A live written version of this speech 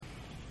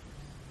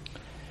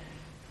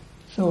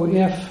So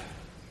if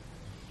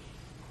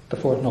the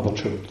Fourth Noble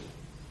Truth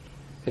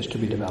is to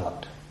be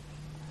developed,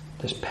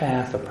 this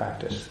path of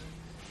practice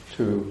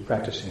through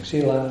practicing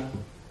sila,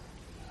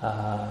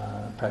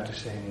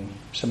 practicing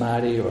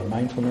samadhi or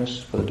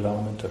mindfulness for the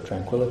development of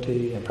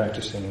tranquility, and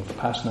practicing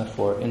vipassana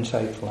for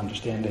insightful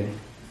understanding.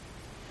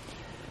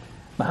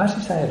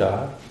 Mahasi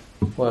Sayadaw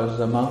was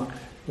a monk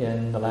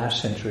in the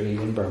last century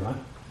in Burma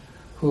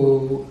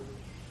who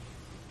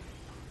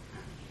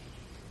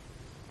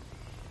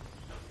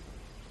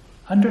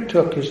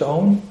undertook his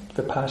own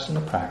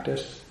vipassana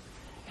practice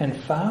and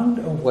found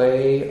a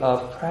way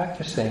of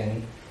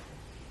practicing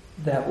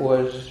that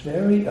was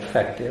very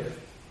effective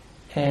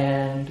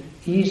and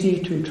easy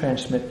to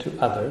transmit to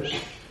others,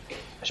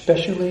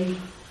 especially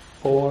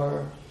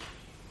for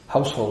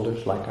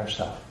householders like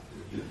ourselves.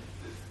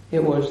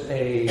 It was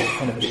a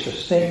kind of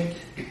succinct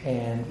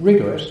and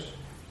rigorous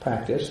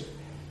practice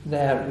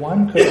that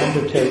one could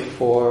undertake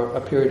for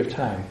a period of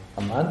time,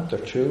 a month or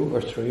 2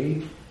 or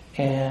 3,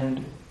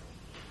 and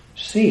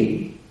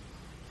see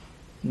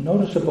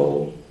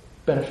noticeable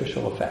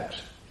beneficial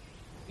effects.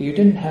 You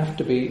didn't have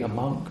to be a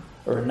monk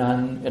or a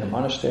nun in a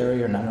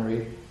monastery or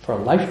nunnery for a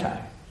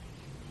lifetime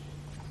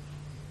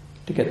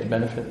to get the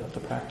benefit of the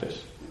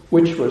practice,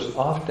 which was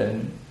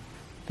often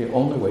the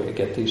only way to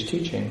get these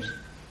teachings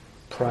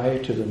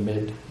prior to the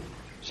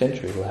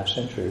mid-century, last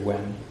century,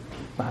 when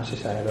Mahasi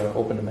Sayadaw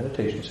opened a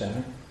meditation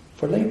center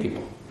for lay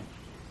people.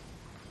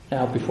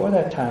 Now, before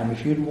that time,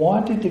 if you'd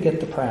wanted to get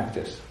the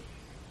practice,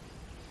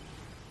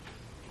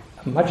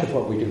 much of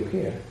what we do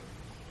here,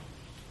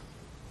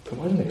 it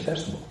wasn't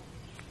accessible.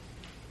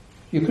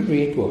 You could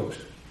read books,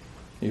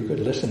 you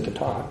could listen to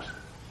talks,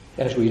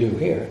 as we do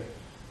here,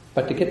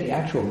 but to get the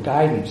actual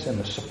guidance and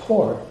the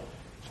support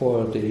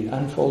for the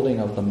unfolding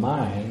of the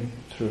mind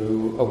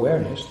through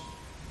awareness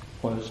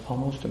was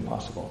almost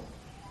impossible.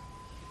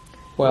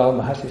 Well,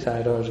 Mahasi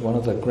Sayadaw is one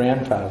of the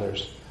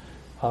grandfathers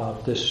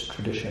of this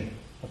tradition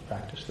of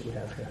practice that we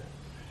have here.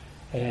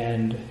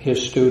 And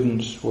his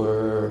students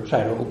were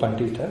Sayadaw U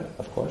Pandita,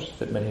 of course,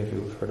 that many of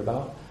you have heard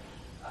about,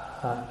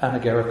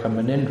 Anagarika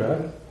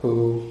Munindra,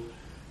 who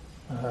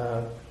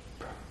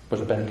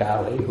was a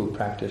Bengali who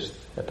practiced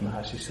at the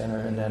Mahasi Center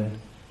and then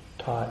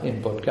taught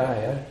in Bodh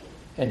Gaya,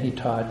 and he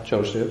taught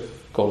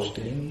Joseph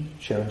Goldstein,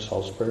 Sharon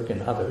Salzberg,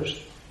 and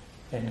others,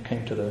 and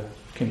came to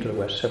the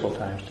West several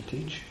times to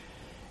teach.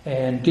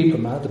 And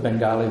Deepama, the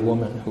Bengali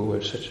woman who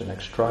was such an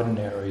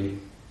extraordinary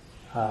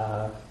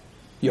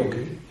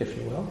yogi, if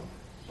you will,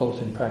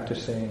 both in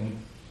practicing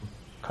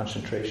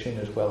concentration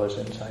as well as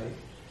insight,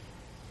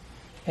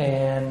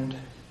 and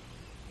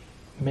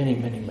many,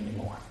 many, many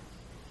more.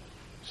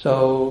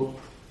 So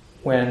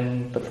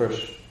when the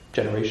first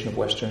generation of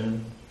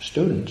Western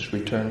students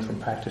returned from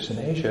practice in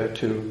Asia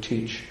to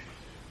teach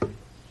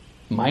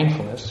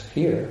mindfulness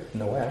here in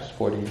the West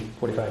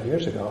 45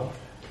 years ago,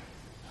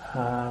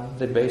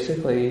 they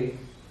basically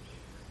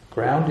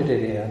grounded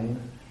it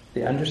in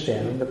the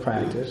understanding, the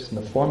practice, and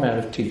the format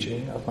of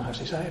teaching of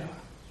Mahasi Sayadaw,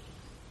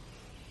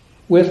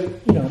 with,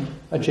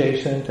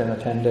 adjacent and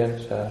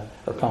attendant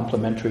or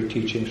complementary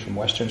teachings from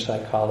Western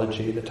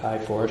psychology, the Thai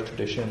forest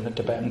tradition, the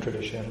Tibetan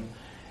tradition,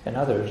 and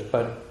others.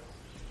 But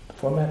the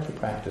format for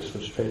practice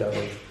was straight out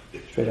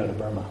of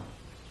Burma.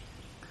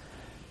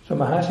 So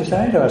Mahasi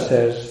Sayadaw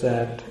says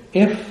that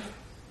if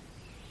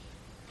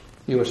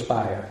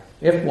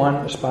one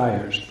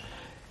aspires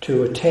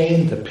to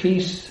attain the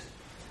peace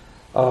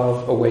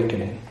of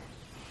awakening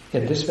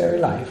in this very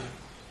life,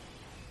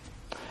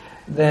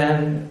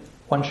 then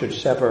one should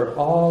sever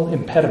all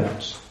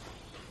impediments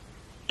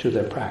to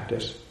their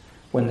practice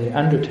when they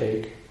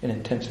undertake an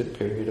intensive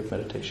period of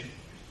meditation,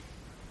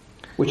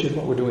 which is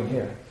what we're doing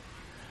here.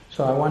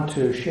 So I want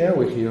to share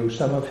with you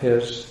some of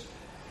his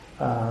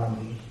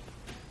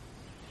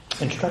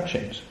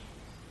instructions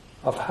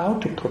of how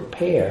to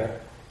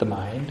prepare the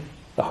mind,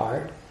 the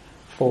heart,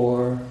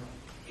 for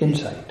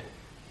insight.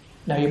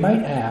 Now you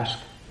might ask,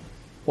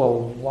 well,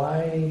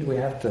 why do we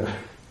have to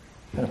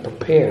kind of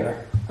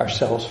prepare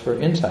ourselves for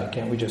insight?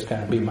 Can't we just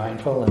kind of be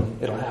mindful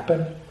and it'll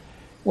happen?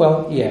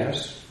 Well,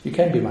 yes, you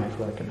can be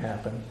mindful and it can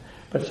happen.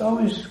 But it's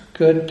always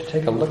good to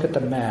take a look at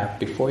the map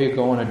before you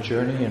go on a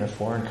journey in a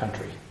foreign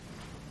country,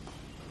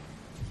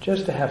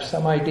 just to have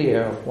some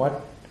idea of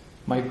what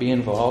might be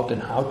involved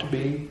and how to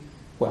be,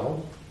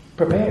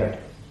 prepared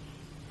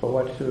for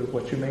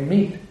what you may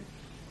meet.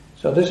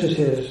 So this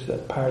is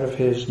part of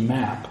his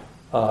map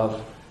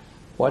of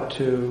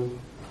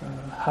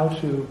how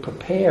to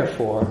prepare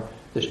for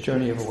this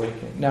journey of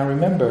awakening. Now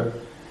remember,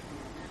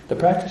 the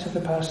practice of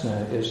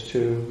Vipassana is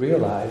to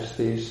realize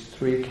these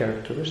 3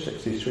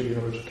 characteristics, these 3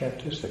 universal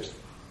characteristics,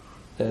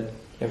 that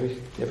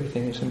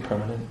everything is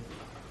impermanent,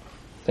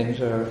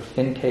 things are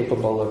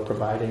incapable of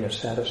providing a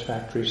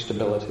satisfactory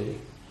stability,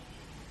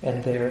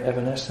 and they're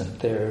evanescent,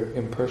 they're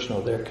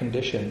impersonal, they're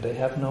conditioned, they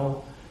have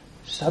no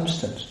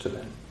substance to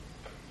them,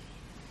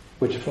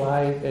 which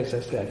fly, as I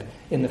said,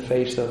 in the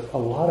face of a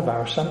lot of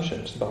our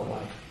assumptions about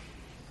life.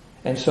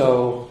 And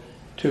so,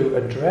 to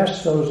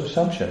address those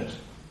assumptions,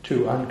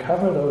 to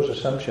uncover those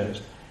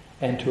assumptions,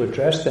 and to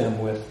address them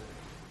with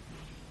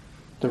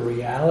the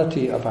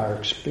reality of our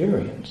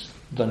experience,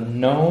 the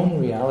known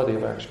reality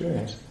of our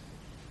experience,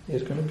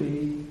 is going to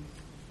be,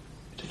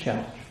 it's a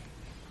challenge.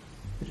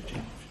 It's a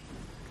challenge.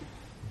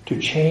 To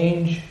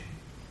change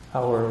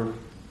our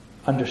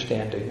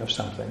understanding of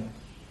something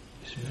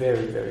is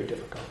very, very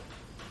difficult.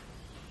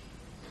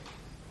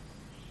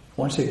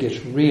 Once it gets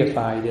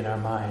reified in our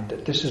mind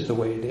that this is the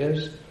way it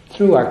is,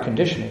 through our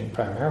conditioning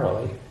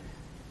primarily,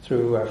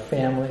 through our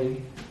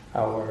family,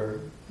 our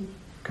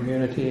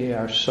community,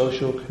 our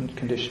social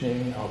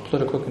conditioning, our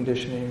political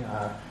conditioning,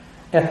 our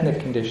ethnic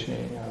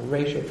conditioning, our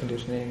racial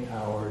conditioning,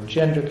 our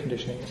gender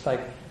conditioning. It's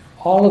like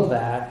all of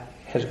that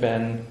has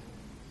been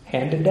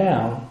handed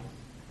down.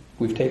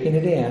 We've taken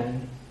it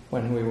in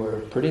when we were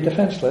pretty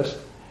defenseless,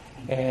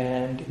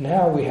 and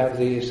now we have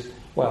these,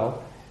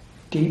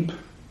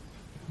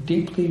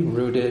 deeply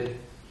rooted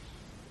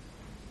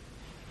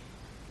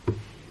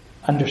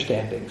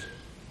understandings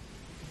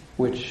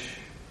which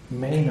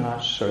may not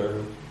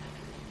serve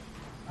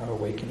our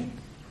awakening.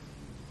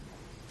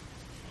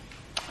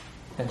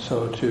 And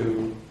so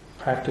to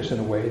practice in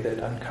a way that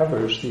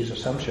uncovers these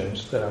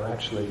assumptions that are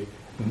actually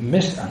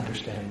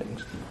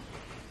misunderstandings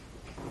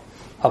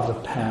of the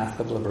path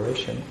of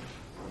liberation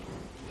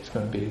is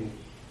going to be,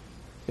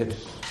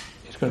 it's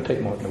going to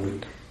take more than a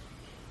week.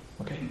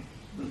 Okay?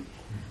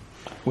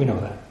 We know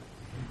that.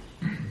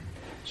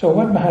 So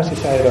what Mahasi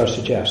Sayadaw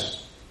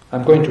suggests,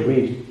 I'm going to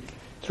read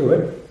through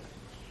it.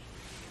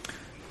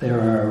 There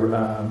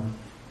are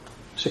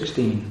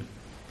 16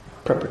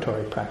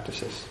 preparatory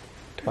practices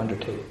to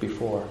undertake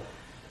before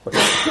or to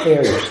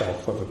prepare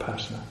yourself for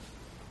Vipassana.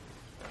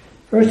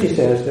 First, he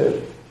says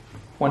that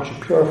one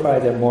should purify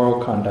their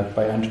moral conduct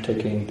by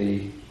undertaking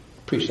the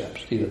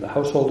precepts, either the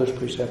householder's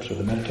precepts or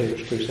the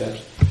meditator's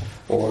precepts,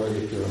 or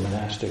if you're a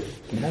monastic,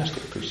 the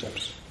monastic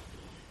precepts.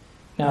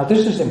 Now,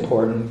 this is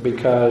important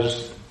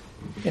because,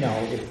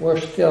 if we're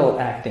still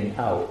acting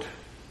out,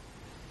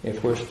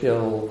 if we're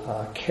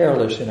still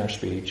careless in our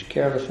speech,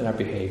 careless in our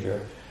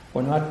behavior,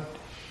 we're not,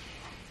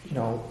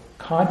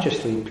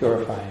 consciously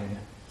purifying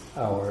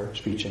our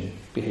speech and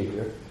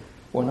behavior,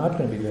 we're not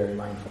going to be very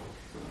mindful.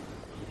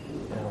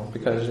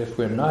 Because if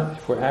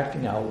we're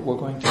acting out, we're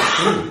going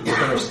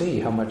to see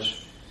how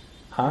much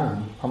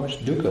harm, how much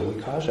dukkha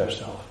we cause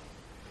ourselves.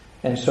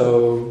 And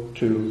so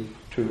to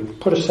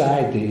put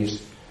aside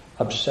these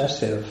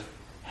obsessive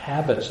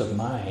habits of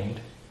mind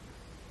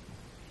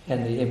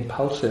and the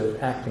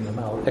impulsive acting them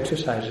out,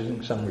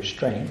 exercising some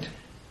restraint,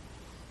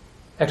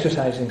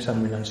 exercising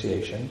some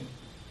renunciation,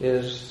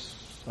 is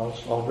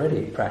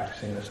already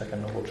practicing the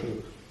second noble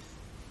truth.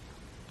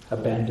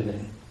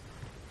 Abandoning.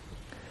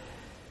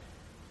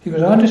 He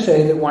goes on to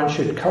say that one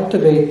should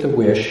cultivate the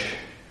wish,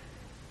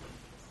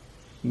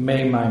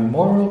 may my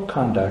moral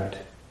conduct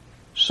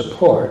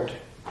support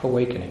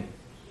awakening.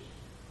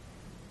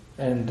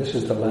 And this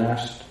is the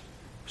last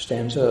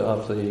stanza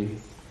of the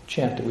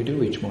chant that we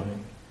do each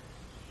morning.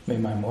 May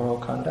my moral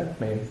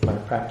conduct, may my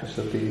practice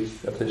of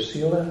this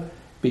sila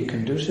be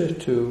conducive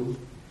to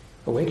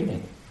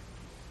awakening.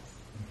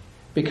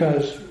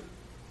 Because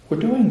we're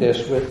doing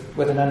this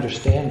with an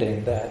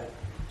understanding that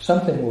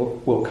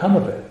something will come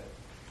of it.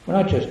 We're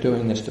not just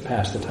doing this to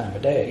pass the time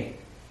of day.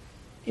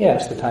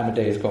 Yes, the time of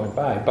day is going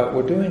by, but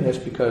we're doing this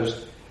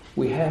because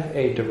we have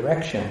a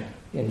direction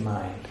in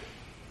mind.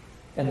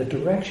 And the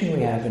direction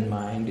we have in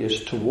mind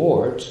is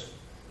towards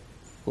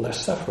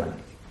less suffering.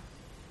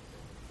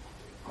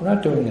 We're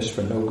not doing this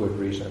for no good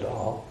reason at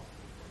all,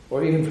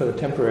 or even for the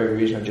temporary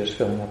reason of just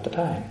filling up the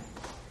time.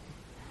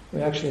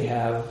 We actually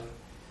have,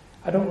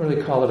 I don't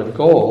really call it a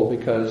goal,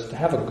 because to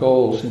have a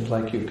goal seems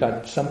like you've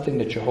got something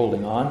that you're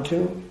holding on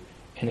to,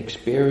 an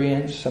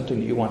experience, something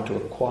that you want to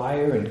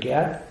acquire and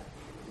get,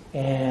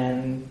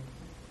 and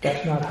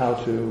that's not how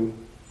to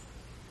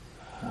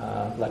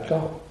let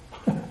go.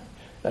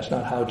 That's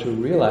not how to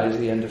realize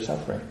the end of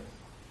suffering.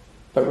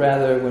 But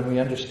rather, when we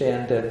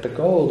understand that the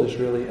goal is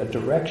really a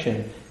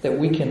direction that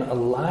we can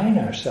align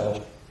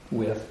ourselves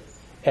with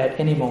at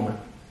any moment,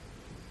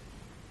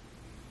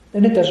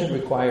 then it doesn't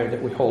require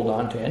that we hold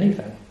on to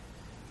anything.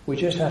 We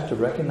just have to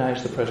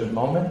recognize the present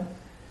moment,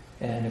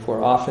 and if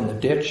we're off in the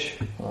ditch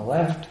on the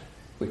left,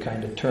 we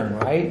kind of turn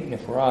right, and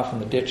if we're off in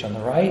the ditch on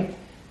the right,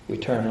 we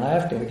turn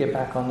left and we get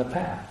back on the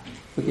path.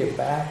 We get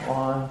back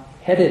on,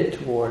 headed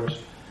towards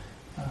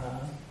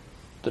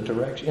the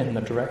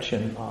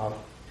direction of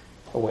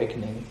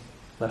awakening,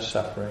 less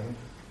suffering,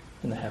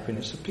 and the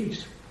happiness of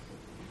peace.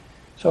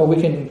 So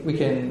we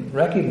can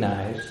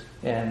recognize,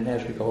 and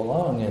as we go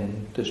along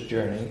in this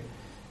journey,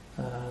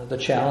 the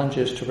challenge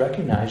is to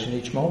recognize in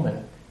each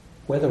moment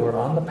whether we're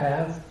on the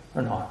path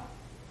or not.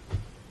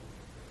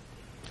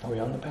 Are we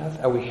on the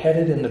path? Are we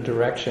headed in the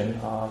direction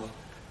of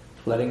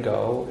letting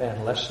go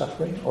and less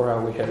suffering, or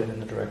are we headed in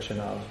the direction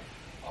of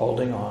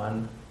holding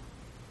on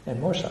and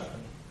more suffering?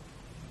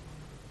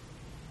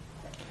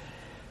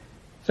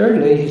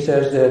 Thirdly, he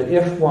says that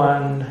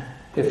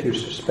if you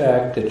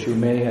suspect that you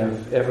may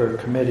have ever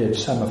committed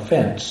some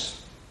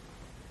offense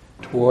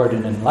toward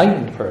an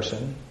enlightened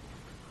person,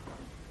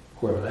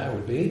 whoever that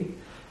would be,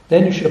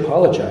 then you should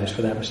apologize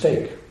for that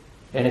mistake.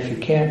 And if you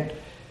can't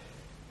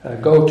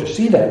go to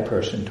see that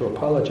person to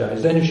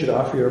apologize, then you should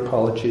offer your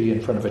apology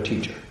in front of a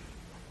teacher.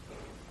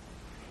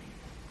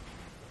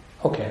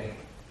 Okay,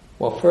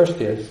 well,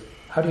 first is,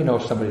 how do you know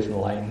if somebody's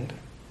enlightened?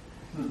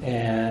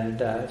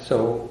 And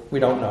so we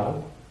don't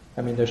know.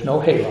 I mean, there's no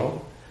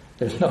halo.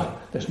 There's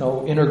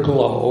no inner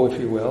glow, if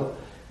you will.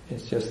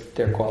 It's just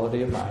their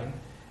quality of mind.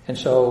 And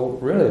so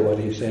really what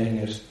he's saying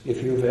is,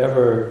 if you've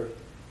ever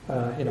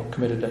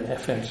committed an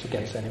offense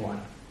against anyone,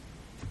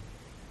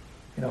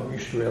 you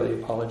should really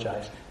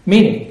apologize.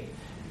 Meaning,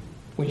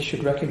 we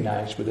should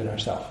recognize within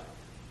ourselves,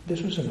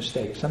 this was a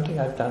mistake. Something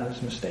I've done is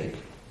a mistake.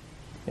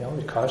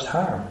 It caused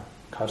harm.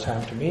 It caused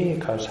harm to me,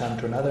 it caused harm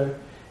to another.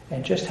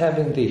 And just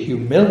having the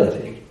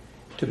humility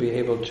to be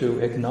able to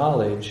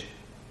acknowledge,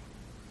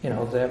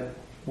 that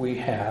we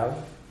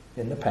have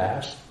in the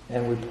past,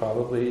 and we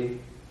probably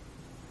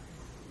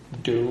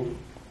do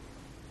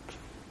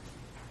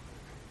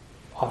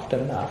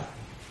often enough,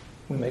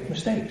 we make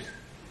mistakes.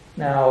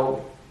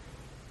 Now,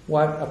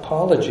 what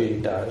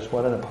apology does,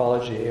 what an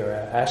apology or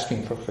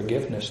asking for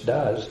forgiveness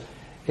does,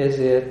 is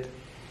it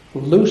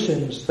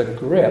loosens the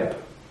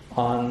grip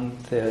on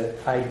the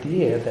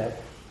idea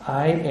that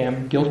I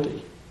am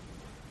guilty.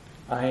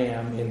 I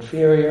am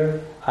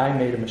inferior, I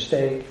made a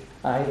mistake,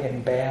 I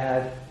am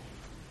bad,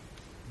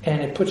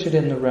 and it puts it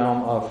in the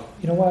realm of,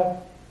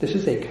 this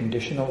is a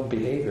conditional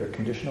behavior,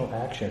 conditional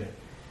action.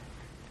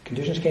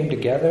 Conditions came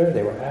together,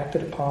 they were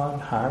acted upon,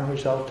 harm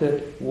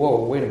resulted.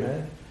 Whoa, wait a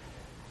minute.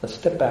 Let's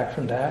step back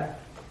from that.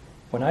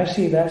 When I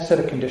see that set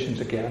of conditions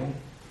again,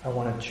 I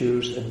want to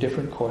choose a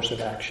different course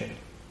of action.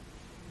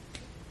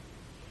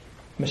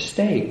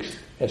 Mistakes,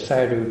 as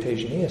Sayadaw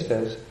Tejaniya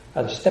says,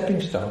 are the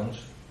stepping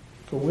stones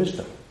for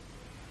wisdom.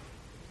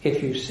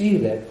 If you see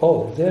that,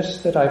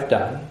 this that I've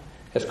done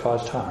has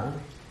caused harm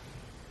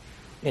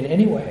in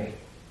any way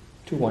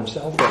to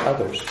oneself or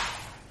others,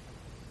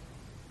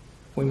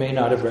 we may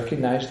not have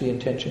recognized the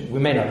intention, we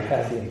may not have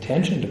had the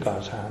intention to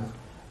cause harm,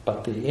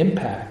 but the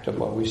impact of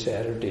what we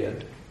said or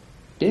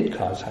did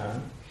cause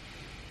harm.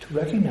 To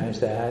recognize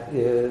that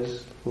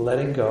is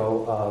letting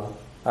go of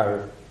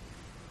our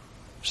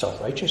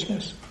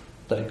self-righteousness,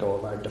 letting go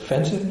of our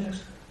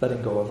defensiveness,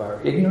 letting go of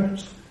our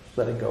ignorance,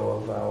 letting go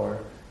of our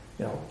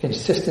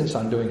insistence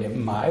on doing it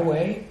my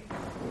way,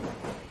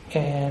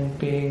 and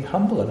being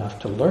humble enough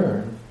to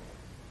learn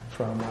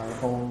from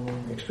our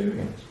own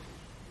experience.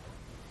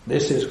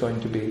 This is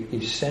going to be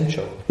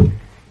essential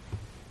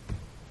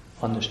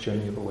on this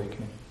journey of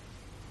awakening.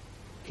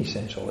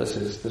 Essential. This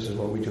is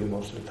what we do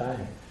most of the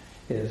time,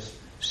 is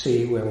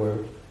see where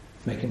we're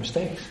making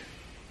mistakes.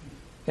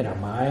 In our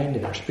mind,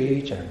 in our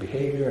speech, in our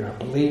behavior, in our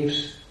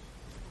beliefs.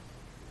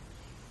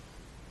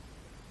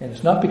 And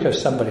it's not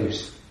because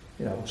somebody's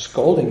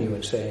scolding you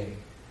and saying,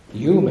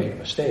 you made a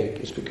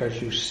mistake. It's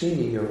because you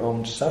see your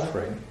own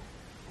suffering,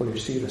 or you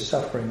see the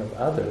suffering of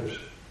others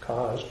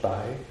caused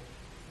by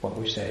what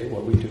we say,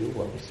 what we do,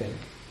 what we think,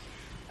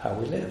 how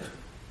we live.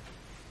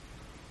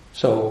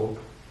 So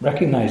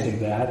recognizing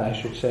that, I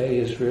should say,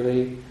 is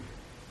really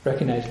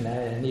recognizing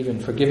that, and even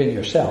forgiving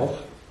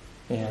yourself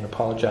and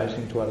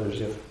apologizing to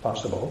others if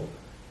possible,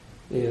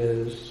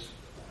 is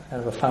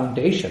kind of a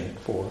foundation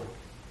for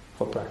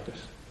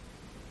practice,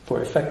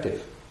 for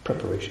effective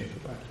preparation for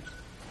practice.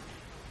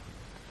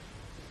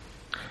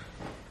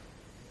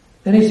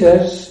 Then he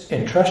says,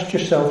 entrust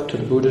yourself to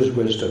the Buddha's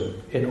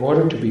wisdom in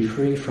order to be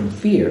free from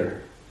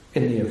fear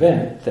in the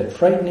event that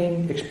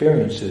frightening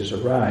experiences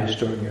arise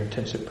during your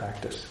intensive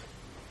practice.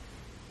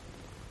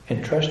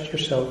 Entrust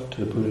yourself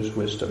to the Buddha's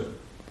wisdom.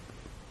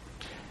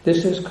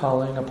 This is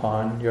calling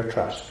upon your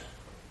trust,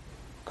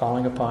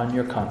 calling upon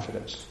your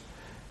confidence,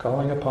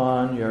 calling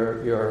upon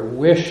your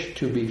wish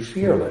to be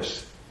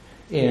fearless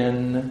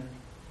in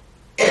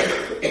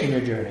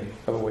your journey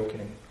of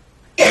awakening.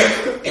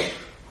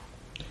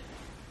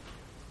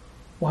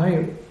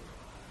 Why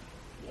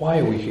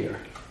are we here?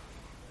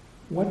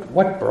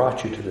 What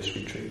brought you to this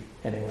retreat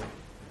anyway?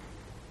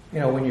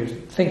 When you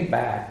think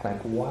back,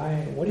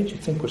 what did you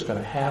think was going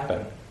to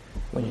happen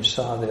when you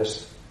saw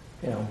this,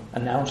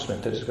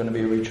 announcement that there's going to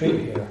be a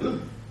retreat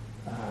here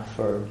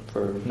for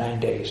 9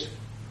 days,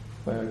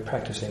 where we're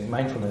practicing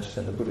mindfulness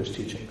and the Buddha's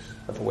teachings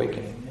of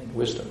awakening and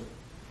wisdom?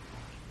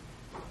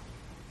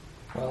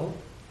 Well,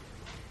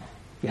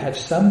 you had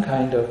some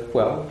kind of,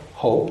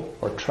 hope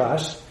or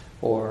trust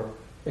or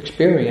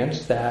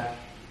experience that,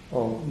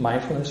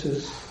 mindfulness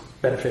is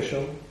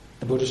beneficial,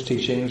 the Buddhist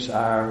teachings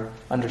are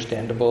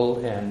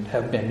understandable and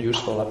have been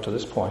useful up to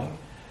this point.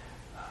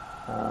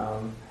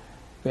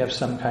 We have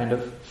some kind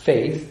of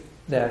faith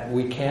that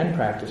we can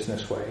practice in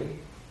this way,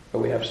 but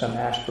we have some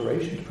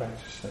aspiration to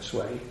practice in this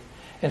way.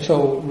 And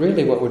so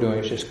really what we're doing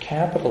is just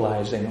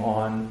capitalizing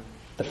on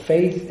the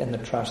faith and the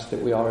trust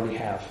that we already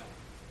have.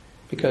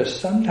 Because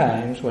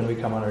sometimes when we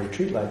come on a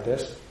retreat like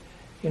this,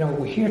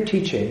 we hear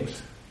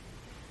teachings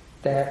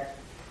that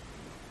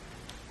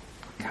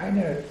kind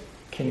of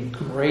can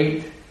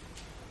grate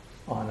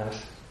on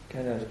us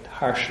kind of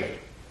harshly.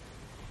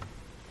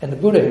 And the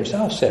Buddha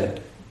himself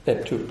said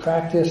that to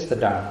practice the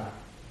Dharma,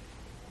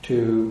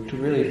 to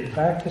really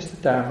practice the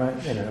Dharma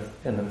in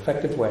an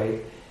effective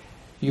way,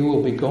 you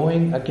will be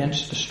going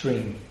against the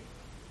stream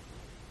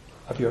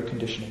of your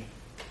conditioning.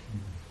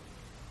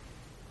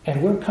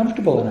 And we're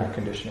comfortable in our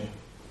conditioning.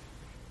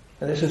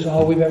 And this is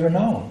all we've ever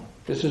known.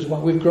 This is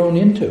what we've grown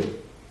into.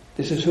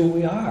 This is who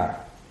we are,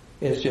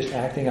 is just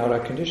acting out our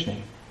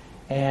conditioning.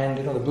 And,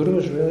 the Buddha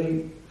was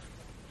really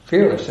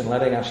fearless in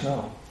letting us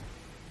know,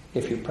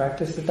 if you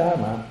practice the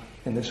Dharma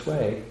in this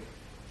way,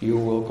 you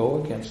will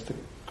go against the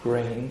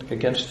grain,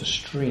 against the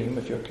stream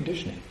of your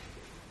conditioning.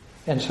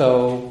 And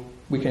so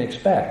we can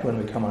expect when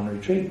we come on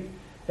retreat,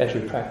 as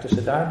we practice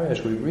the Dharma,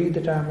 as we read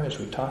the Dharma, as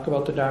we talk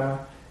about the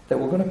Dharma, that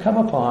we're going to come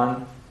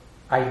upon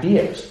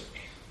ideas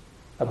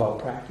about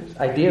practice,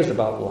 ideas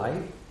about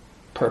life,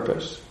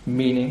 purpose,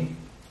 meaning,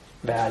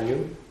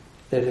 value,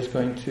 that is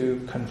going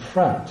to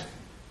confront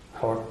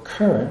our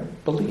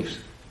current beliefs.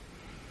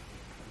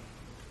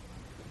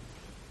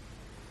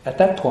 At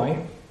that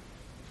point,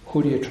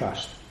 who do you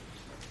trust?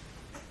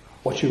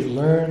 What you've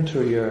learned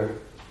through your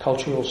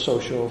cultural,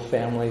 social,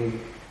 family,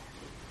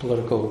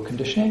 political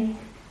conditioning,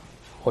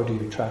 or do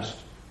you trust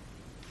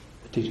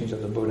the teachings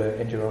of the Buddha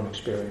and your own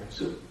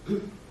experience?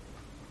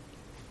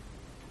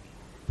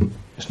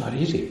 It's not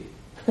easy.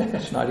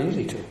 It's not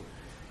easy to,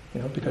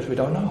 because we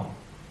don't know.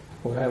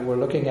 We're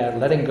looking at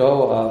letting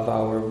go of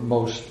our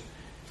most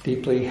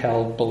deeply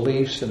held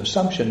beliefs and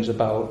assumptions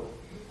about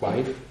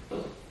life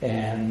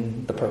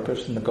and the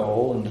purpose and the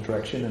goal and the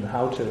direction and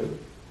how to.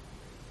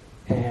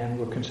 And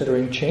we're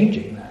considering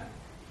changing that,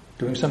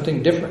 doing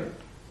something different,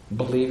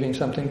 believing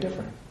something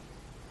different.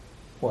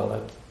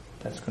 Well,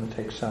 that's going to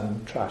take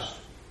some trust.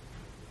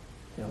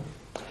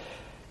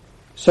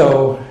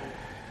 So,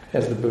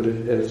 as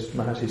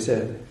Mahasi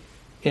said,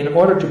 in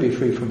order to be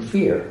free from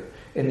fear,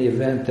 in the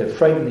event that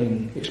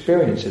frightening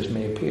experiences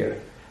may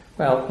appear.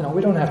 Well,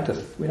 we don't have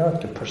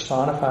to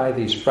personify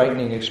these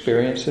frightening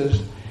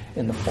experiences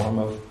in the form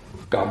of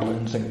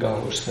goblins and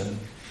ghosts and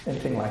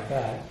anything like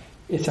that.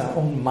 It's our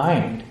own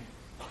mind.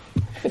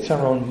 It's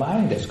our own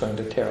mind that's going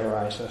to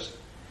terrorize us,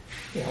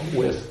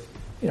 with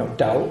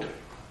doubt,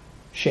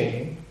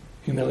 shame,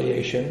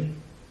 humiliation,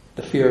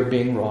 the fear of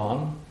being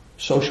wrong,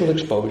 social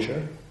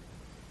exposure,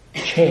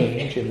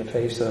 change in the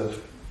face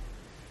of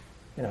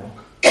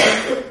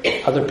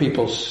other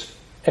people's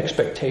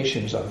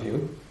expectations of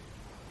you.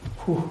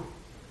 Whew.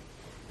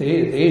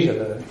 These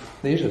are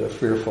the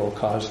fearful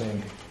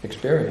causing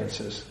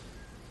experiences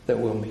that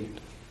we'll meet.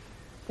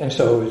 And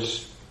so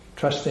it's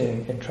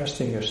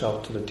entrusting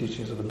yourself to the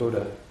teachings of the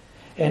Buddha.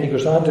 And he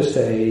goes on to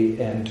say,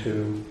 and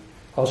to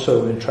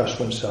also entrust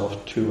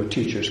oneself to a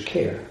teacher's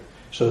care,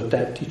 so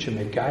that teacher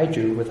may guide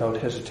you without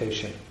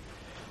hesitation.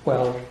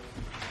 Well,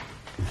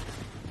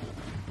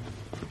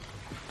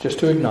 just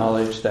to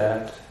acknowledge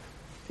that,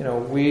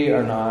 we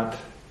are not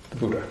the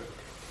Buddha.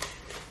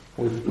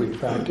 We've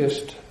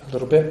practiced a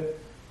little bit,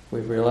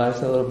 we've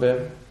realized a little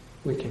bit,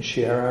 we can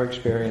share our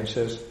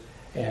experiences,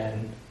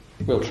 and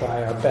we'll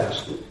try our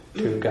best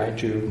to guide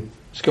you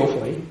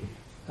skillfully,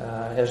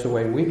 as the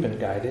way we've been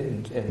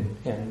guided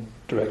and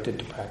directed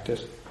to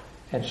practice.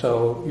 And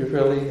so you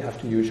really have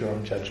to use your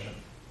own judgment.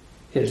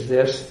 Is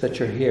this that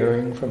you're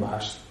hearing from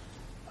us,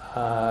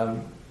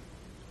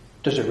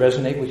 does it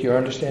resonate with your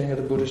understanding of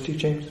the Buddha's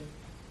teachings?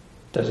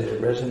 Does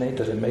it resonate?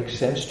 Does it make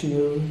sense to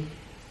you?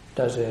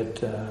 Does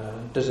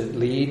it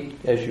lead,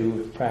 as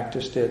you've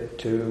practiced it,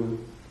 to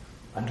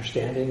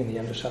understanding in the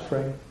end of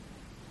suffering?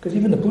 Because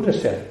even the Buddha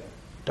said,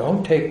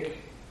 don't take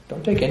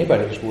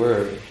anybody's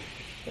word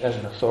as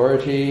an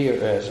authority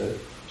or as a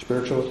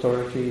spiritual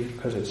authority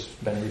because it's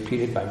been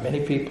repeated by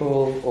many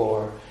people,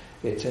 or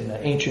it's in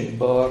an ancient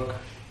book,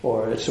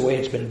 or it's the way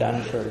it's been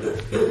done for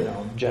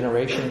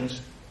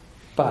generations.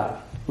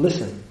 But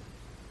listen,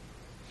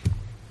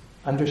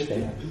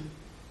 understand,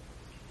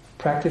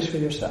 practice for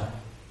yourself,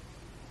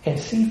 and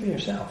see for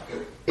yourself.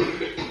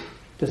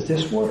 Does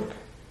this work?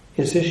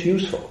 Is this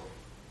useful?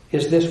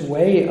 Is this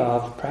way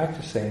of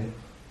practicing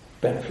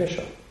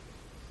beneficial?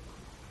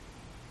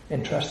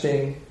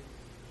 Entrusting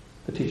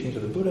the teachings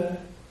of the Buddha,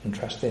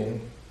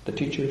 entrusting the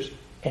teachers,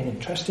 and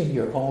entrusting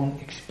your own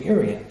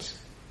experience,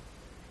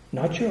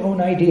 not your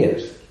own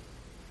ideas.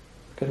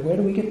 Because where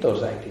do we get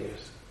those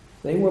ideas?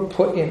 They were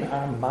put in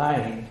our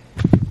mind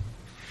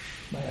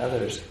by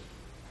others.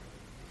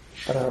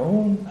 But our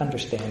own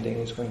understanding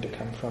is going to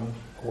come from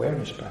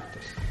awareness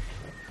practice.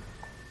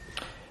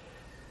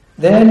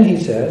 Then he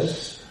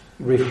says,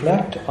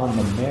 reflect on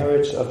the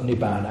merits of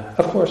Nibbana.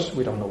 Of course,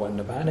 we don't know what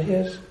Nibbana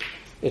is.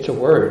 It's a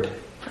word.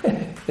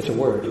 It's a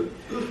word.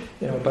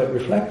 But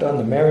reflect on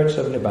the merits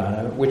of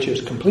Nibbana, which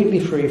is completely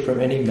free from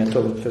any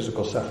mental and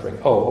physical suffering.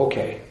 Oh,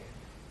 okay.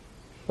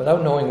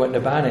 Without knowing what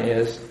Nibbana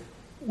is,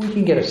 we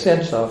can get a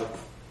sense of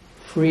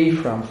free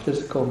from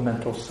physical,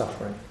 mental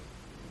suffering.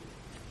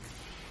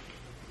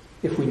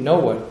 If we know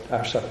what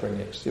our suffering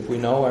is, if we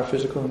know our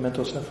physical and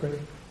mental suffering,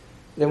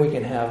 then we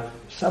can have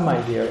some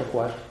idea of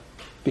what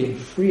being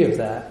free of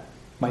that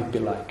might be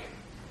like.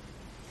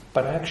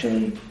 But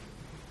actually,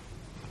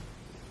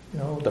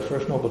 the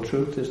First Noble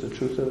Truth is the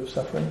truth of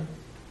suffering,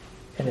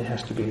 and it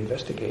has to be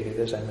investigated,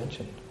 as I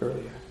mentioned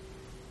earlier.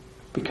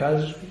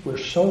 Because we're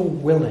so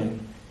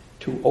willing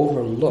to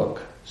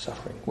overlook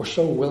suffering. We're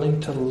so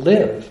willing to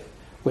live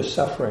with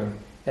suffering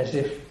as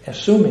if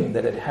assuming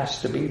that it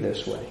has to be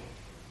this way.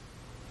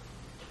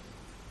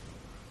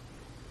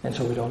 And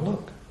so we don't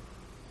look.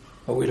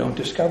 Or we don't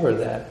discover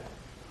that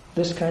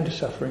this kind of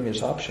suffering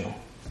is optional.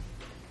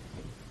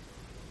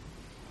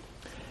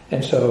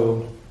 And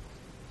so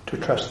to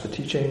trust the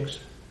teachings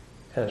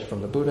as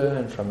from the Buddha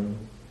and from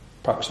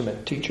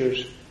proximate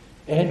teachers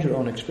and your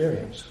own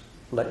experience.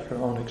 Let your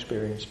own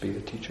experience be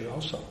the teacher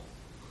also.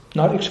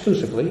 Not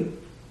exclusively,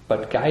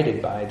 but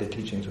guided by the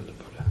teachings of the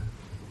Buddha.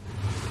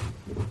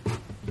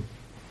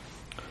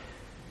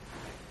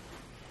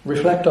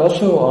 Reflect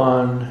also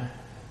on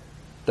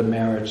the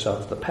merits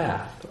of the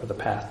path, or the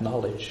path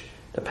knowledge.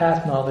 The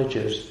path knowledge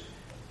is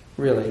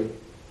really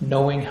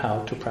knowing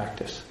how to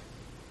practice.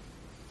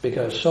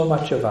 Because so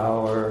much of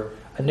our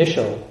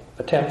initial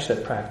attempts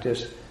at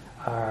practice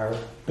are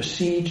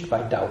besieged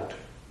by doubt.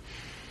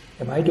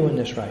 Am I doing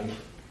this right?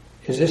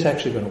 Is this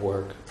actually going to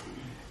work?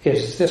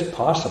 Is this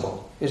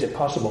possible? Is it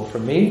possible for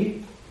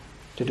me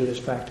to do this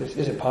practice?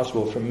 Is it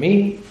possible for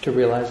me to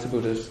realize the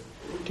Buddha's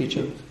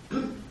teachings?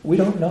 We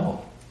don't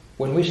know.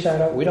 When we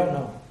start out, we don't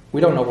know.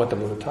 We don't know what the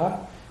Buddha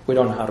taught. We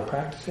don't know how to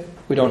practice it.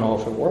 We don't know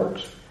if it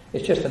works.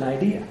 It's just an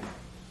idea.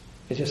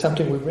 It's just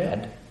something we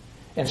read.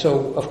 And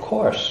so, of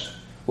course,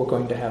 we're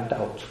going to have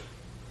doubts.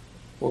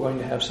 We're going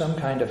to have some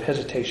kind of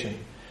hesitation,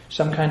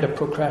 some kind of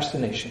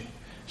procrastination,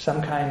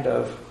 some kind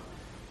of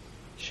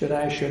should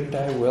I, shouldn't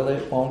I, will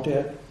it, won't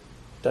it,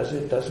 does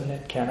it, doesn't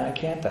it, can I,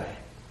 can't I?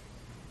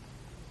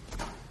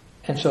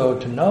 And so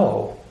to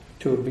know,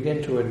 to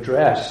begin to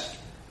address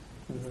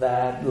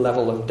that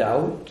level of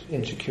doubt,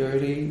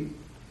 insecurity,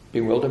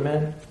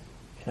 bewilderment,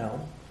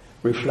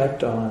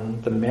 reflect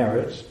on the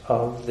merits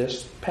of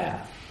this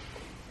path.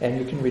 And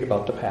you can read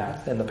about the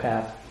path, and the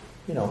path,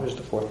 is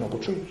the Fourth Noble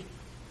Truth.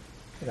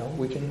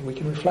 We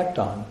can reflect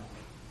on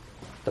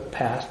the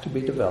path to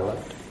be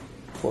developed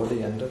for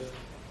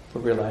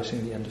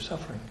realizing the end of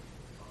suffering.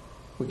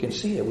 We can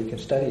see it, we can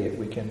study it,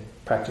 we can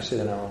practice it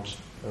in our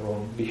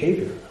own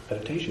behavior,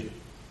 meditation.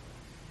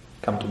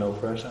 Come to know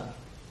for ourselves.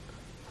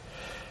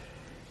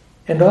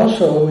 And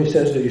also, he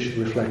says that you should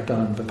reflect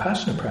on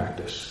Vipassana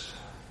practice.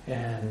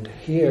 And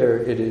here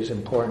it is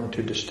important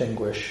to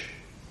distinguish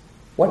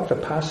what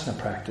Vipassana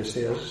practice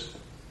is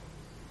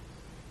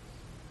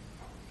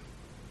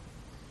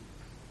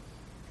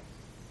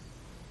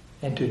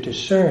and to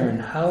discern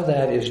how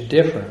that is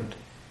different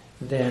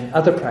than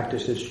other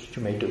practices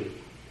you may do.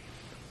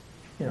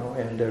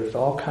 And there's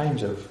all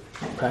kinds of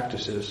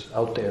practices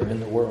out there in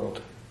the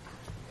world,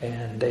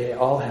 and they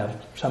all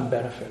have some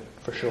benefit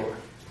for sure.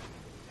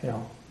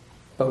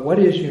 But what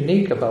is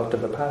unique about the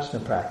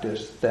Vipassana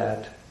practice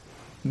that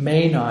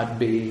may not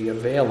be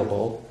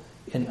available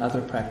in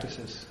other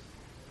practices?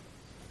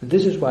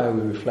 This is why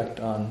we reflect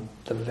on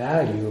the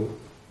value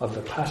of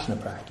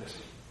Vipassana practice,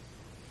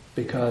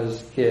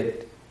 because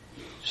it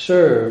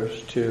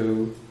serves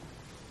to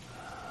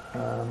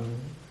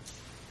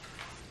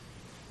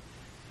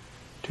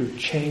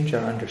change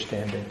our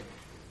understanding,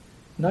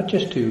 not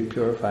just to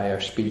purify our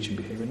speech and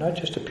behavior, not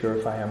just to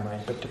purify our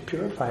mind, but to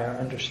purify our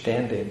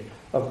understanding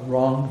of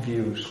wrong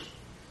views.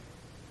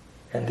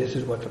 And this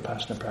is what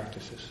Vipassana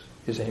practice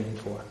is aiming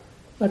for.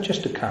 Not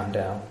just to calm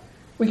down.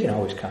 We can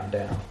always calm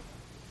down.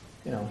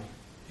 You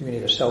can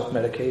either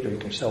self-medicate or you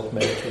can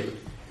self-meditate.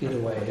 Either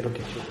way, it'll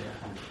get you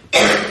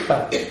there.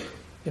 But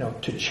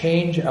to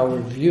change our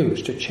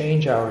views, to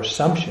change our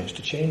assumptions,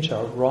 to change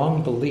our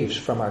wrong beliefs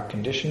from our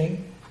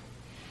conditioning,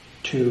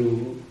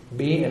 to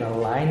be in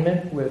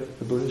alignment with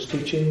the Buddha's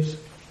teachings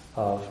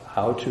of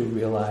how to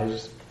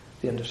realize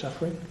the end of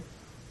suffering,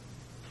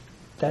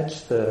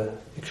 that's the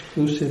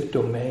exclusive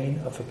domain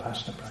of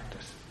Vipassana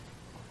practice.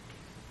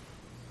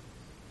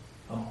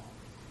 Oh,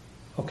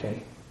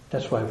 okay.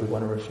 That's why we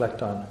want to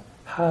reflect on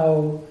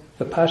how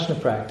Vipassana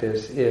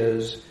practice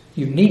is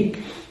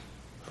unique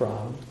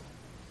from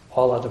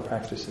all other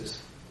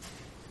practices,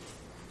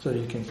 so that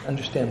you can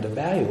understand the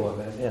value of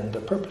it and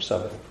the purpose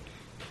of it.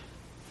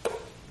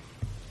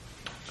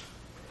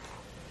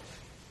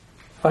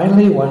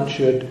 Finally, one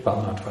should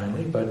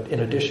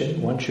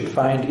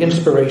find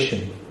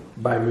inspiration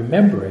by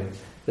remembering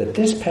that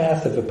this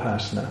path of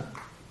Vipassana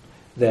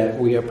that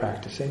we are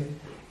practicing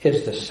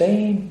is the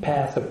same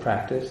path of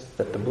practice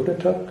that the Buddha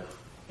took,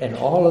 and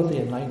all of the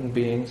enlightened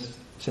beings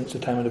since the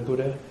time of the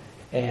Buddha,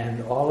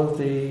 and all of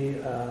the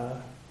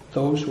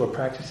those who are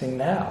practicing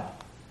now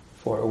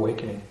for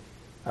awakening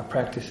are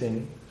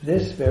practicing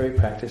this very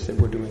practice that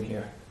we're doing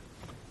here.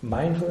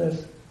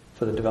 Mindfulness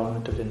for the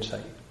development of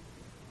insight.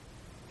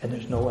 And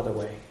there's no other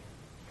way.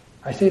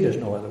 I say there's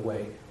no other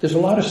way. There's a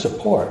lot of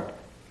support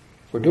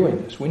for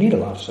doing this. We need a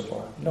lot of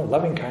support.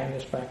 Loving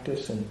kindness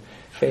practice and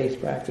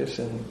faith practice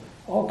and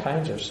all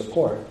kinds of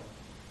support.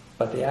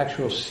 But the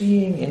actual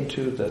seeing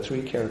into the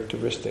three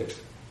characteristics,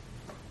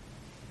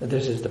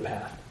 this is the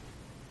path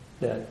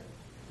that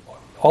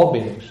all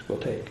beings will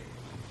take.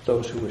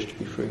 Those who wish to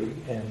be free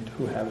and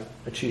who have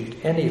achieved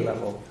any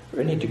level or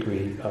any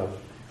degree of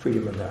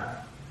freedom in their heart.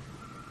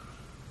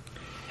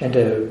 And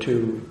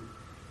to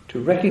to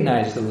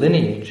recognize the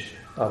lineage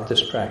of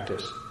this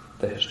practice,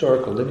 the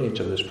historical lineage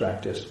of this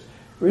practice,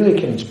 really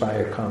can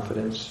inspire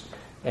confidence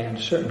and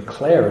a certain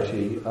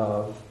clarity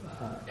of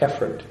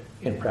effort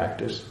in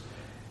practice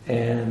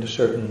and a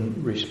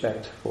certain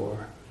respect for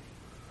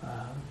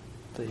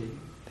the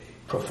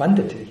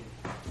profundity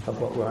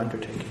of what we're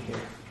undertaking here.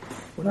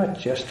 We're not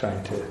just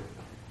trying to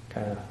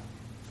kind of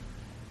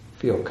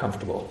feel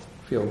comfortable,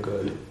 feel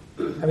good.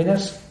 I mean,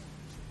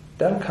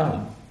 that'll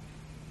come,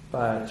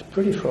 but it's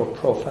pretty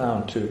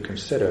profound to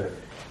consider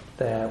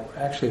that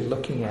we're actually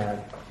looking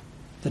at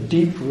the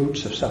deep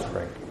roots of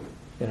suffering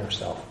in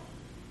ourselves.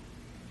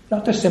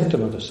 Not the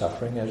symptom of the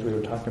suffering, as we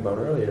were talking about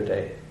earlier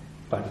today,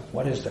 but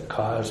what is the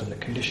cause and the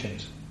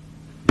conditions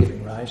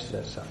giving rise to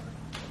that suffering.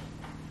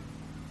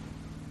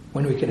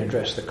 When we can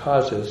address the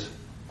causes,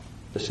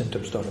 the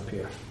symptoms don't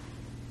appear.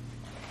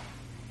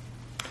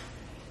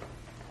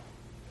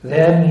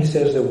 Then he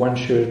says that one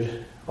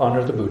should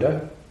honor the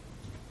Buddha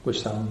with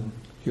some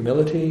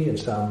humility and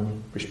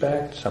some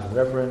respect, some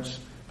reverence,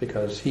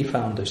 because he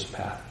found this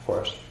path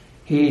for us.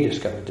 He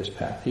discovered this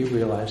path. He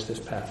realized this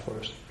path for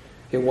us.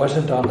 It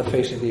wasn't on the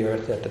face of the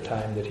earth at the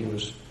time that he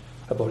was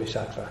a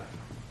bodhisattva.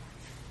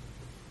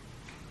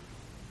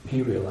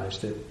 He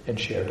realized it and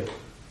shared it.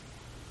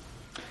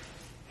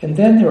 And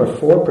then there are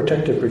 4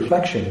 protective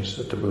reflections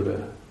that the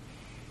Buddha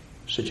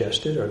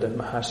suggested, or that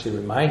Mahasi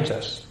reminds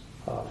us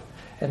of.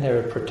 And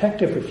they're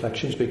protective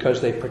reflections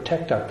because they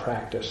protect our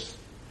practice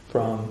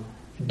from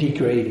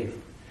degrading.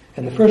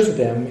 And the first of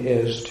them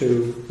is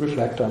to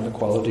reflect on the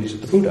qualities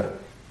of the Buddha.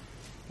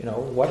 You know,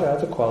 what are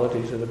the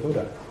qualities of the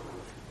Buddha?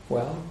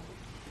 Well,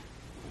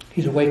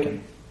 he's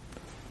awakened,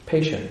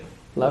 patient,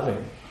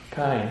 loving,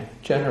 kind,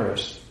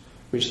 generous,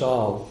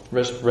 resolved,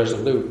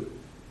 resolute,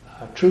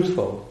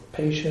 truthful,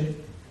 patient,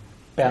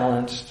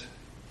 balanced.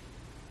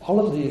 All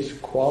of these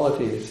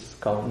qualities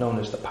known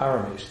as the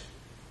paramis.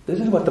 This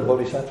is what the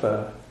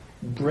bodhisattva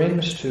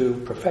brings to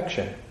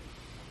perfection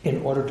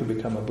in order to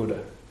become a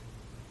Buddha.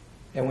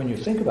 And when you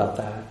think about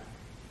that,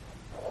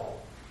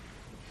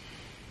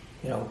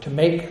 you know, to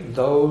make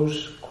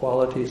those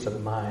qualities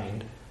of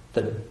mind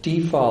the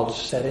default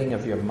setting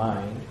of your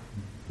mind,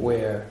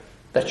 where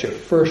that's your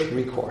first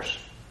recourse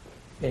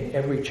in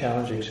every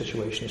challenging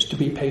situation, is to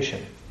be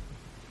patient,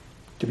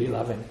 to be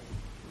loving,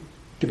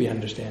 to be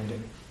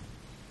understanding,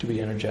 to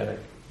be energetic,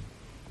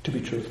 to be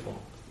truthful.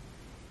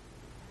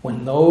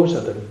 When those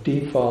are the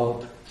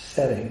default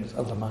settings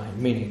of the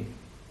mind, meaning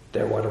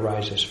they're what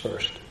arises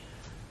first,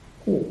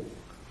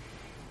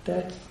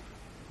 that's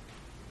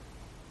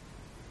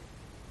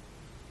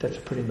a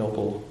pretty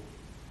noble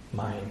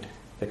mind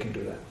that can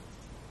do that.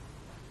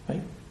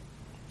 Right?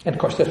 And of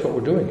course that's what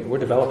we're doing. We're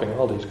developing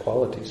all these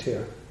qualities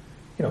here.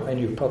 You know, and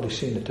you've probably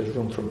seen that there's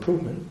room for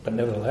improvement, but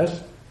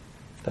nevertheless,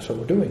 that's what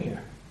we're doing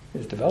here,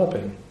 is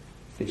developing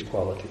these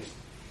qualities.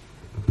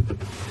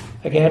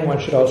 Again, one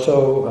should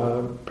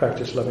also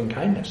practice loving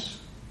kindness,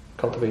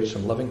 cultivate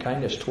some loving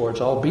kindness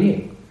towards all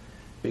being,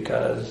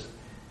 because,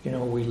 you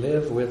know, we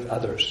live with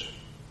others,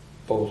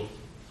 both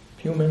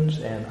humans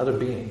and other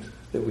beings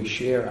that we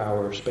share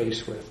our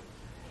space with.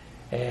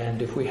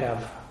 And if we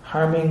have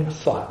harming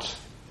thoughts,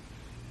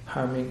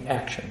 harming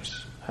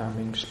actions,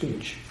 harming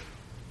speech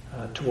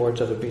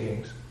towards other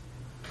beings,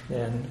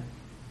 then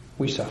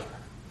we suffer.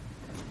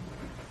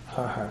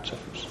 Our heart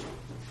suffers.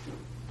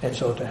 And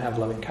so to have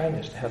loving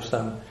kindness, to have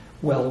some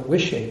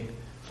well-wishing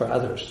for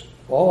others,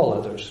 all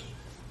others,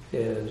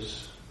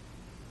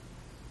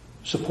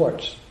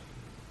 supports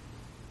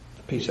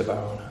the peace of our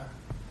own heart.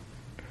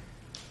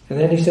 And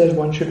then he says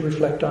one should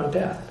reflect on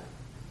death.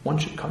 One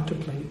should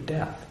contemplate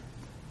death.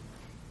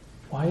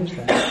 Why is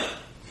that?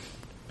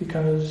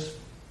 Because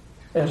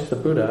as the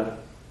Buddha,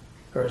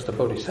 or as the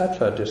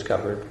Bodhisattva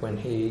discovered when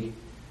he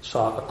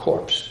saw a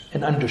corpse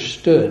and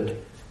understood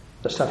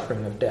the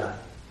suffering of death,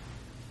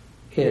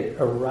 it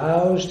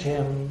aroused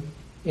in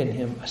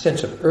him a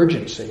sense of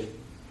urgency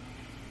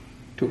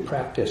to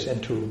practice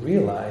and to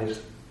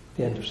realize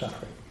the end of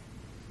suffering.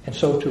 And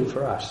so too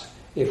for us.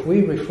 If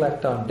we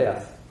reflect on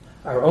death,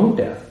 our own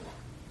death,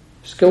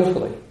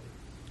 skillfully,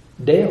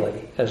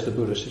 daily, as the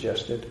Buddha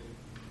suggested,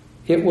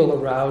 it will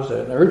arouse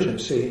an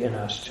urgency in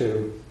us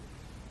to,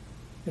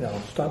 you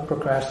know, stop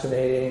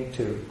procrastinating,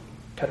 to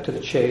cut to the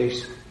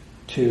chase,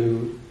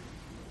 to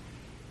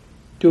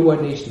do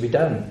what needs to be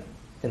done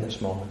in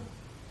this moment,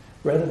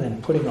 rather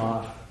than putting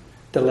off,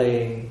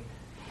 delaying,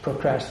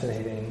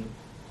 procrastinating,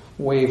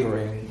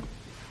 wavering.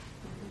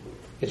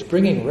 It's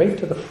bringing right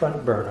to the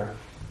front burner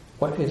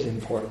what is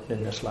important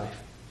in this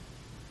life.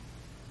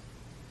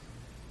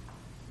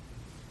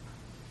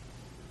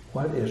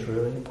 What is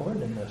really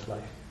important in this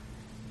life?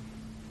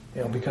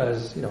 You know,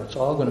 because, you know, it's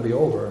all going to be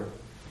over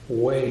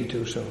way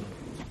too soon.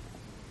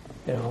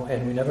 You know,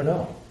 and we never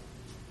know.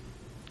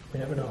 We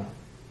never know.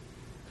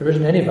 There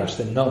isn't any of us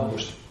that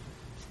knows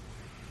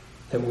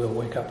that we'll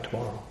wake up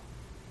tomorrow.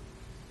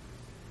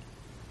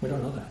 We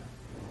don't know that.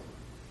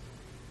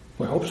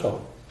 We hope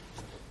so.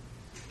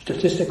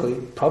 Statistically,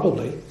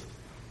 probably,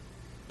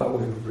 but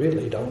we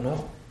really don't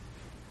know.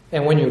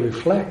 And when you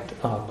reflect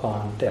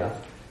upon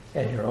death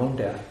and your own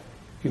death,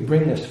 you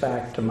bring this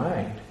fact to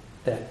mind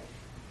that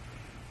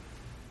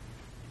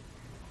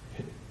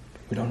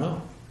we don't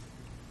know.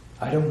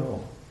 I don't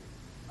know.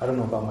 I don't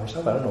know about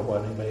myself. I don't know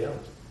about anybody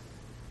else.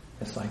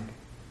 It's like,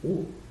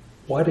 ooh,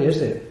 what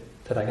is it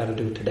that I got to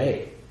do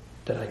today,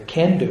 that I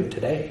can do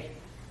today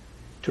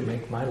to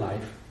make my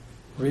life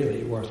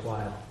really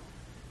worthwhile?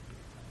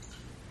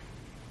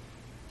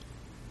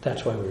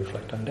 That's why we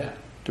reflect on death,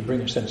 to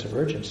bring a sense of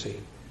urgency,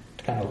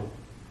 to kind of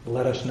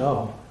let us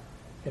know,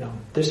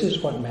 this is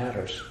what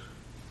matters.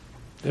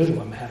 This is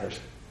what matters.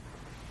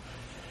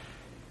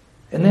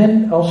 And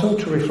then also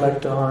to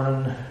reflect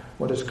on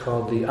what is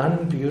called the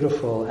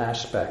unbeautiful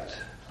aspect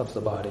of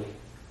the body.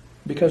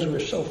 Because we're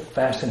so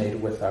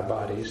fascinated with our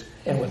bodies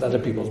and with other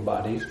people's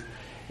bodies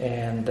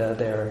and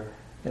their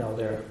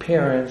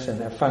appearance and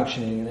their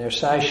functioning and their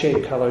size,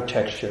 shape, color,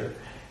 texture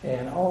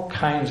and all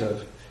kinds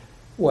of,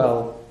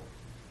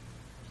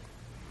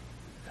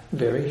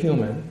 very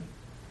human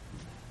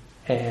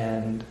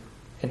and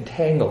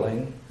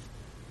entangling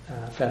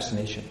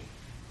fascination,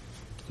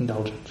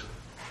 indulgence.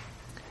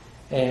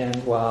 And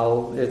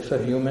while it's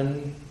a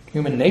human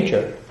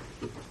nature,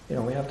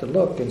 we have to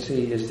look and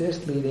see, is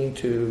this leading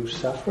to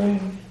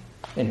suffering,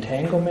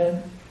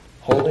 entanglement,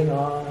 holding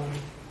on,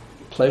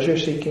 pleasure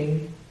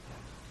seeking,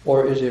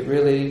 or is it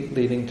really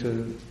leading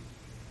to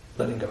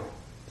letting go?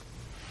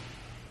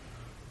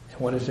 And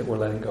what is it we're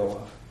letting go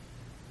of?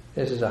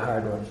 This is a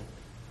hard one.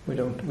 We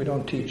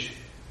don't teach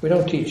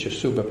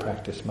Asubha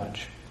practice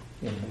much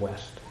in the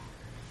West.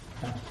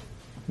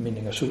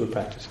 Meaning Asubha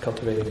practice,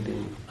 cultivating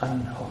the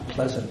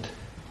unpleasant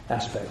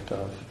aspect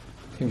of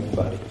human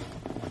body.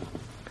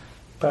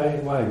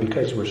 Why?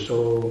 Because we're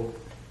so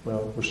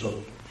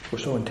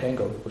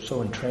entangled, we're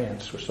so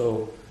entranced, we're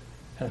so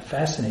kind of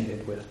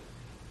fascinated with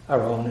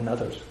our own and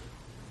others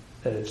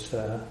that it's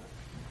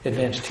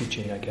advanced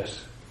teaching, I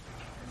guess,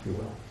 if you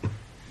will.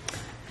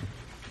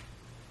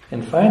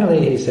 And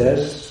finally, he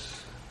says,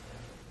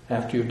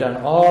 after you've done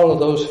all of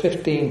those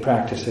 15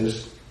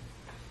 practices,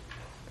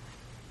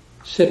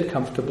 sit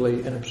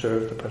comfortably and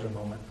observe the present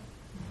moment.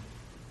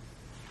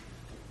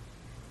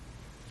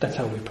 That's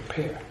how we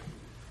prepare.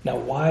 Now,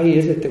 why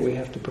is it that we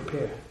have to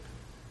prepare?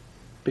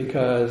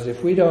 Because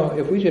if we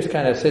just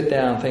kind of sit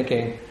down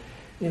thinking,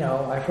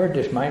 I've heard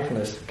this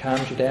mindfulness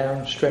calms you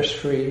down,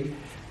 stress-free,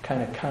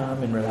 kind of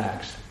calm and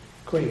relax.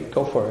 Great,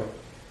 go for it.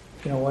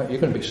 You know what?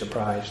 You're going to be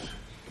surprised.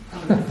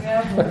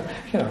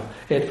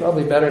 It's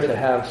probably better to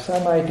have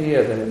some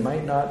idea that it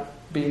might not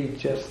be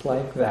just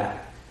like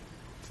that.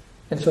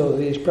 And so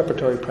these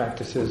preparatory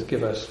practices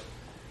give us,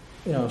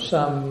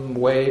 some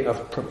way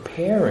of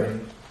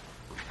preparing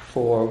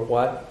for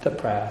what the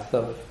path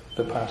of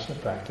Vipassana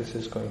practice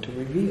is going to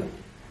reveal.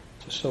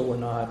 So we're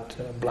not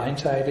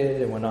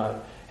blindsided,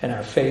 and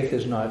our faith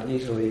is not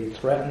easily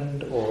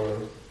threatened or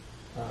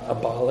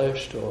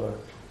abolished or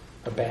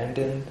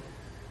abandoned,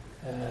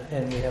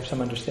 and we have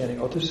some understanding.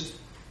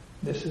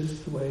 This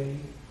is the way.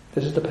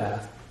 This is the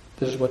path.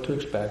 This is what to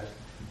expect.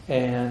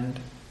 And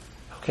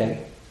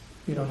okay,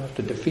 you don't have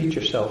to defeat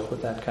yourself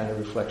with that kind of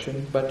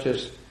reflection, but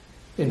just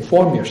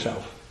inform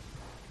yourself.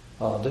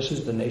 This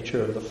is the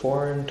nature of the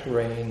foreign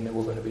terrain that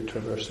we're going to be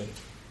traversing.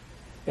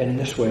 And in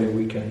this way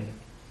we can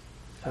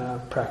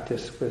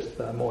practice with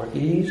more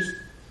ease,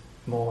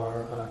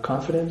 more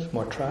confidence,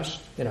 more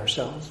trust in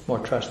ourselves, more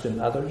trust in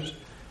others.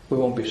 We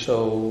won't be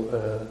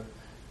so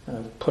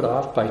put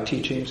off by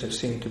teachings that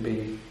seem to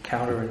be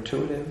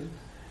counterintuitive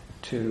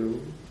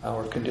to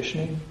our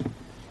conditioning.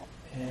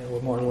 And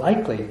we're more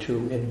likely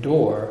to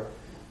endure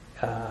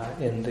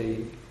in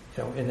the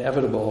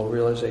inevitable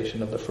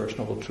realization of the First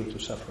Noble Truth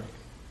of suffering.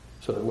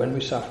 So that when we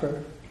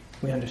suffer,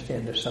 we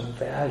understand there's some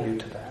value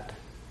to that.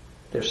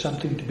 There's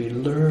something to be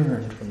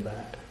learned from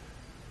that,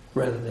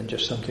 rather than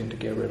just something to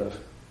get rid of.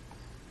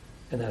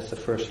 And that's the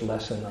first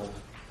lesson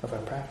of our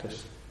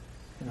practice,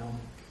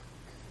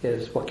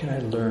 is what can I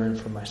learn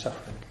from my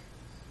suffering?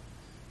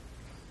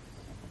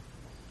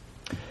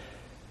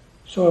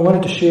 So I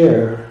wanted to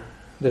share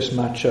this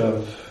much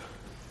of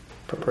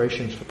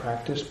preparations for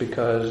practice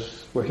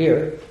because we're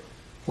here,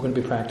 we're going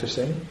to be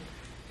practicing.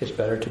 It's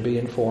better to be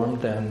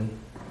informed than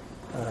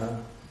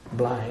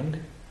blind,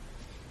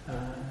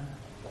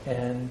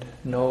 and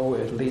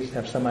at least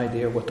have some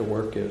idea what the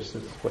work is,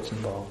 what's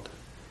involved.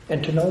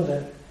 And to know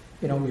that,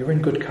 you're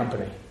in good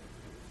company.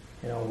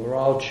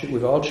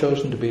 We've all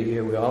chosen to be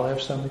here. We all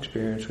have some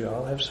experience. We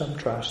all have some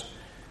trust,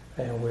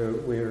 and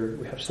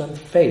we have some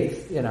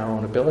faith in our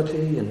own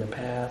ability, in the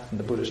path, in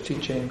the Buddha's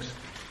teachings,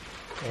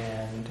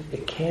 and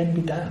it can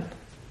be done.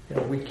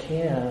 We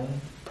can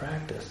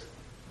practice.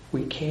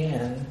 We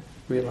can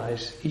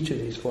realize each of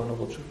these Four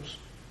Noble Truths.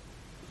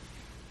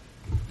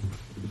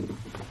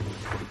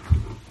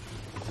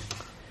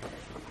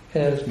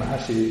 As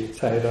Mahasi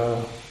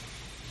Sayadaw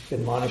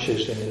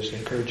admonishes in his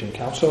encouraging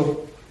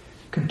counsel,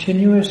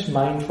 continuous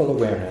mindful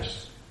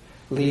awareness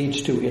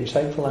leads to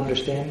insightful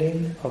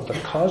understanding of the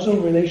causal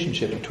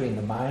relationship between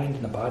the mind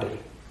and the body,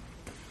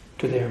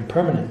 to their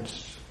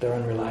impermanence, their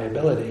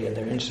unreliability, and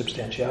their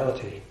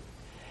insubstantiality.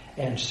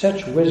 And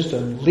such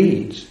wisdom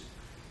leads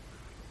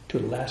to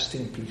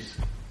lasting peace.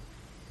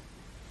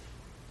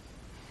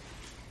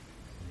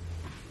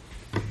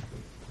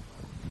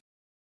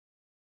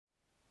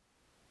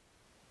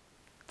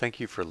 Thank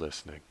you for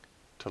listening.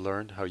 To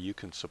learn how you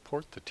can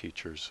support the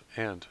teachers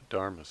and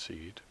Dharma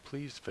Seed,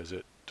 please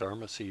visit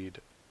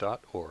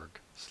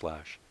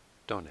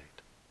dharmaseed.org/donate.